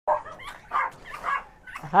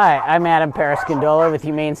Hi, I'm Adam Parascandola with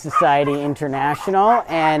Humane Society International,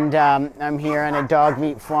 and I'm here on a dog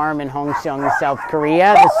meat farm in Hongseong, South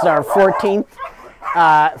Korea. This is our 14th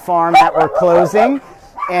farm that we're closing,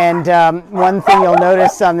 and one thing you'll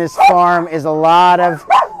notice on this farm is a lot of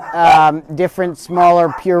different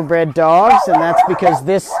smaller purebred dogs, and that's because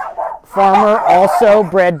this farmer also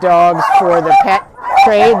bred dogs for the pet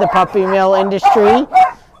trade, the puppy mill industry,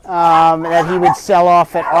 that he would sell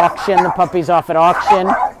off at auction, the puppies off at auction.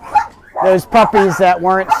 Those puppies that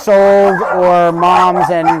weren't sold, or moms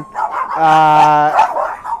and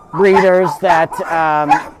breeders that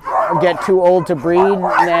get too old to breed,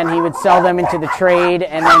 and then he would sell them into the trade,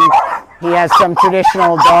 and then he has some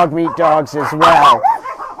traditional dog meat dogs as well.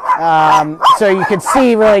 So you can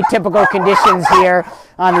see really typical conditions here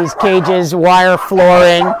on these cages, wire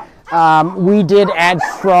flooring. We did add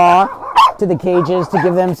straw to the cages to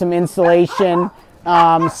give them some insulation.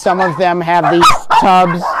 Some of them have these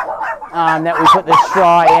tubs that we put the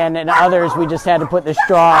straw in, and others we just had to put the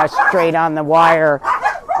straw straight on the wire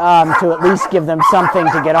to at least give them something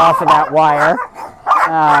to get off of that wire.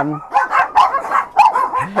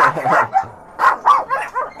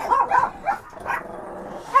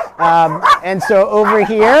 And so over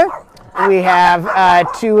here we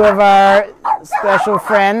have two of our special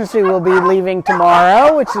friends who will be leaving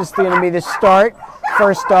tomorrow, which is going to be the start.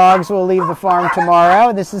 First dogs will leave the farm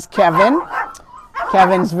tomorrow. This is Kevin.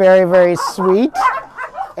 Kevin's very, very sweet.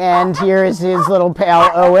 And here is his little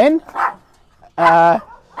pal, Owen.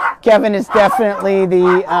 Kevin is definitely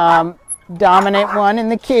the dominant one in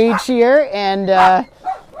the cage here. And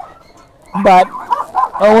but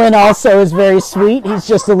Owen also is very sweet. He's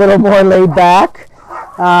just a little more laid back.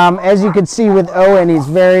 As you can see with Owen, he's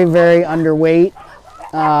very, very underweight.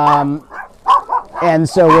 And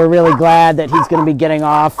so we're really glad that he's going to be getting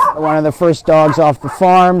off, one of the first dogs off the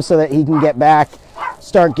farm, so that he can get back,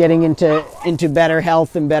 start getting into better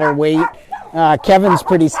health and better weight. Kevin's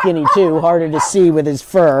pretty skinny too, harder to see with his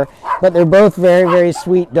fur, but they're both very, very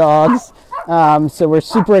sweet dogs. So we're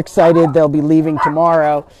super excited. They'll be leaving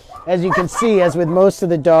tomorrow. As you can see, as with most of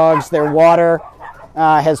the dogs, their water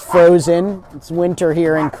has frozen. It's winter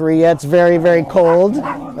here in Korea. It's very, very cold.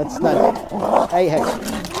 Let's not. Hey,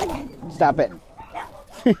 stop it.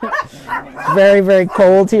 It's very, very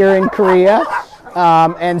cold here in Korea,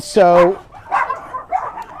 and so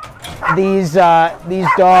these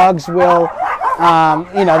dogs will,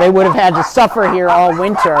 they would have had to suffer here all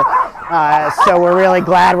winter. So we're really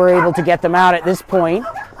glad we're able to get them out at this point.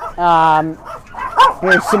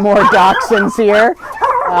 Here's some more dachshunds here.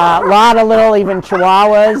 A lot of little, even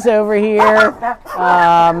chihuahuas over here.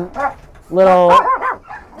 Little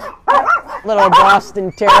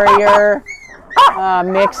Boston Terrier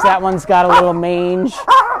mix. That one's got a little mange.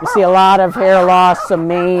 You see a lot of hair loss, some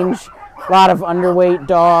mange, a lot of underweight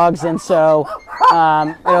dogs, and so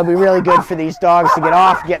it'll be really good for these dogs to get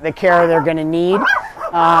off, get the care they're going to need.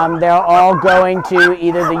 They're all going to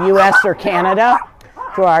either the U.S. or Canada,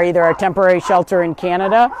 to either our temporary shelter in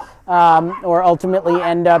Canada, or ultimately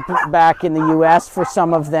end up back in the U.S. for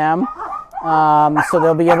some of them. So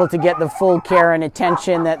they'll be able to get the full care and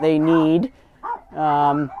attention that they need.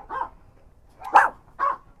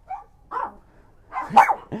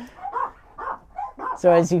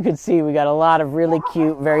 So as you can see, we got a lot of really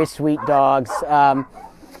cute, very sweet dogs.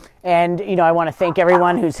 And, I want to thank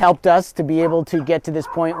everyone who's helped us to be able to get to this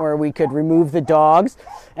point where we could remove the dogs.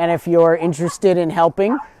 And if you're interested in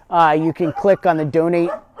helping, you can click on the donate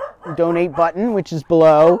button, which is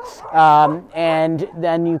below, and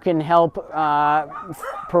then you can help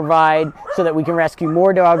provide so that we can rescue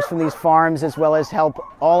more dogs from these farms, as well as help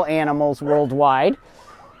all animals worldwide.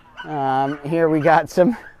 Here we got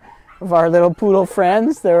some of our little poodle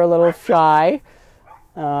friends. They're a little shy.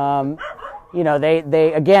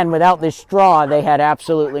 They again, without this straw, they had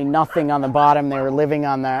absolutely nothing on the bottom. They were living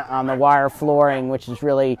on the wire flooring, which is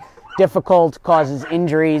really difficult, causes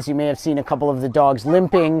injuries. You may have seen a couple of the dogs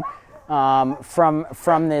limping from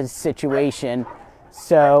this situation.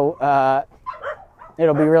 So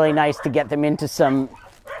it'll be really nice to get them into some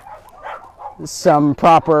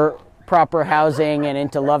proper housing and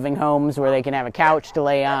into loving homes where they can have a couch to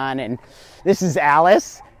lay on. And this is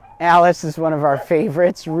Alice. Alice is one of our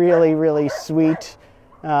favorites, really, really sweet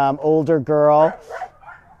older girl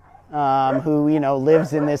who,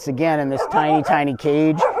 lives in this tiny, tiny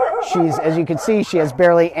cage. As you can see, she has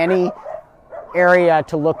barely any area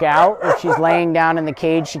to look out. If she's laying down in the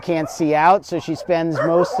cage, she can't see out, so she spends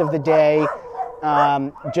most of the day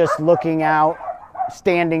just looking out,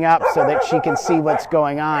 standing up so that she can see what's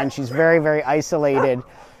going on. She's very, very isolated.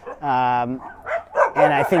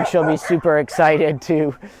 and I think she'll be super excited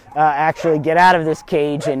to actually get out of this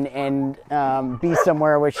cage and be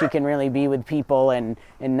somewhere where she can really be with people and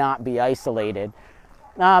not be isolated.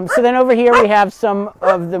 So then over here we have some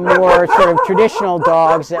of the more sort of traditional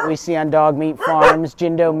dogs that we see on dog meat farms,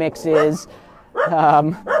 Jindo mixes.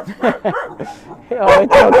 Oh,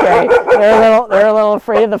 it's okay. They're a little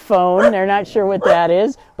afraid of the phone. They're not sure what that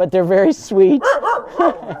is, but they're very sweet.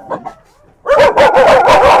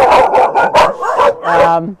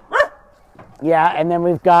 Yeah, and then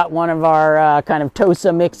we've got one of our kind of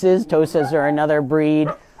Tosa mixes. Tosas are another breed.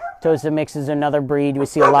 Tosa mixes are another breed we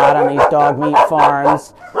see a lot on these dog meat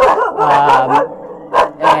farms.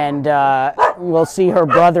 And we'll see her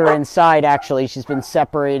brother inside, actually. She's been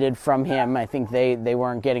separated from him. I think they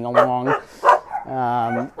weren't getting along.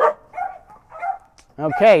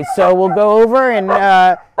 Okay, so we'll go over and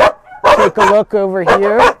take a look over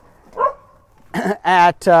here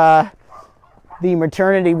at the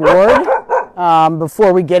maternity ward.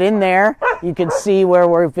 Before we get in there, you can see where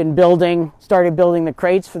we've been started building the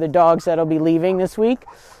crates for the dogs that'll be leaving this week.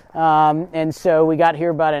 And so we got here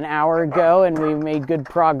about an hour ago, and we made good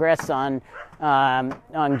progress on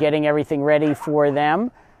getting everything ready for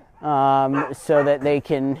them so that they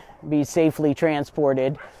can be safely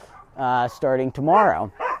transported starting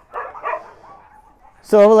tomorrow.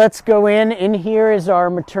 So let's go in. In here is our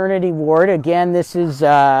maternity ward. Again, this is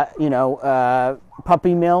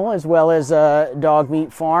puppy mill as well as a dog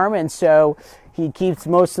meat farm, and so he keeps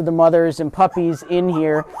most of the mothers and puppies in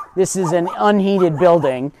here. This is an unheated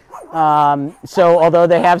building, so although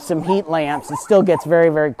they have some heat lamps, it still gets very,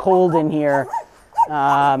 very cold in here,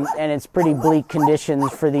 and it's pretty bleak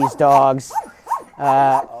conditions for these dogs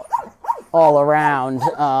all around.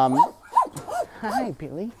 Hi,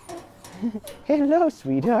 Billy. Hello,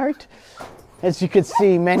 sweetheart. As you can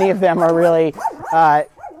see, many of them are really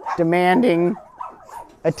demanding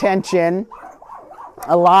attention.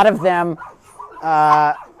 A lot of them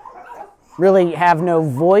really have no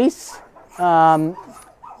voice, and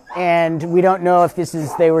we don't know if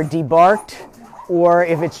they were debarked or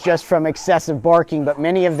if it's just from excessive barking, but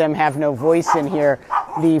many of them have no voice in here.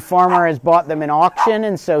 The farmer has bought them in auction,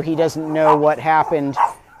 and so he doesn't know what happened.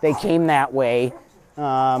 They came that way.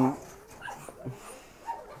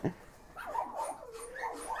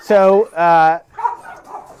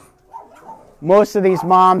 Most of these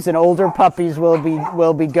moms and older puppies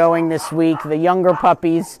will be going this week. The younger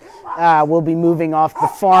puppies will be moving off the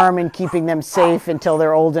farm and keeping them safe until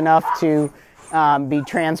they're old enough to be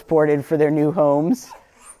transported for their new homes.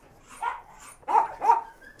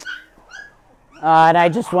 And I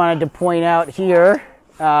just wanted to point out here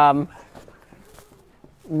another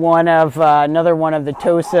one of the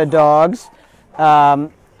Tosa dogs.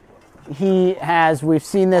 We've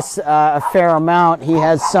seen this a fair amount. He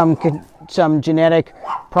has some genetic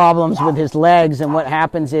problems with his legs, and what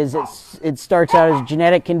happens is it starts out as a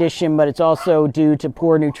genetic condition, but it's also due to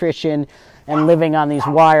poor nutrition and living on these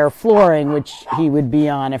wire flooring, which he would be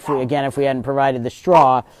on if we hadn't provided the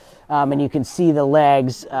straw. And you can see the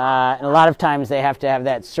legs, and a lot of times they have to have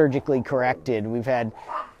that surgically corrected. We've had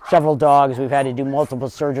several dogs we've had to do multiple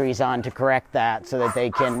surgeries on to correct that so that they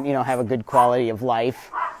can, have a good quality of life.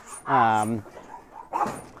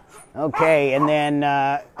 Okay, and then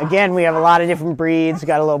again, we have a lot of different breeds.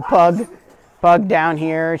 Got a little pug down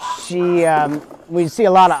here. We see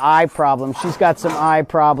a lot of eye problems. She's got some eye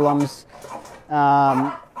problems,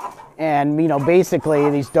 and basically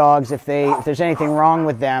these dogs, if there's anything wrong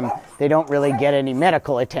with them, they don't really get any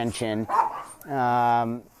medical attention.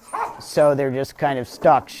 So they're just kind of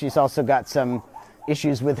stuck. She's also got some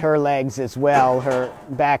issues with her legs as well, her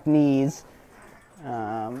back knees.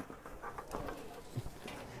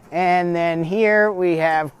 And then here we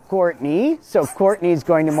have Courtney. So Courtney's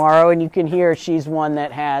going tomorrow, and you can hear she's one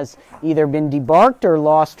that has either been debarked or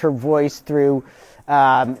lost her voice through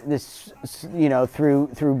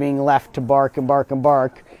through being left to bark and bark and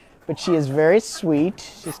bark. But she is very sweet.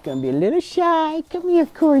 She's going to be a little shy. Come here,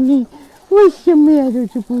 Courtney. What's the matter?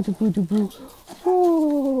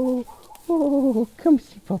 Oh, come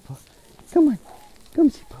see Papa. Come on, come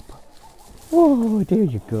see Papa. Oh, there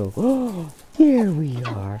you go. Oh, there we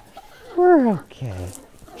are. We're okay.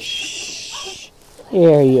 Shh.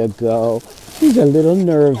 There you go. She's a little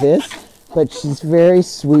nervous, but she's very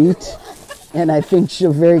sweet. And I think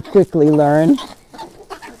she'll very quickly learn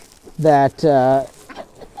that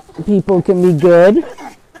people can be good.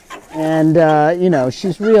 And,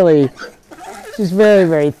 she's very,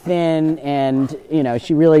 very thin, and,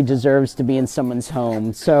 she really deserves to be in someone's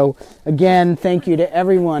home. So, again, thank you to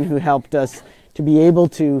everyone who helped us to be able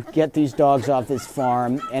to get these dogs off this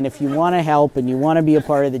farm. And if you want to help and you want to be a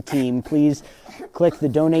part of the team, please click the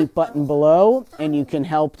donate button below, and you can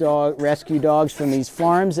help rescue dogs from these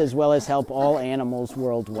farms, as well as help all animals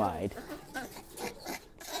worldwide.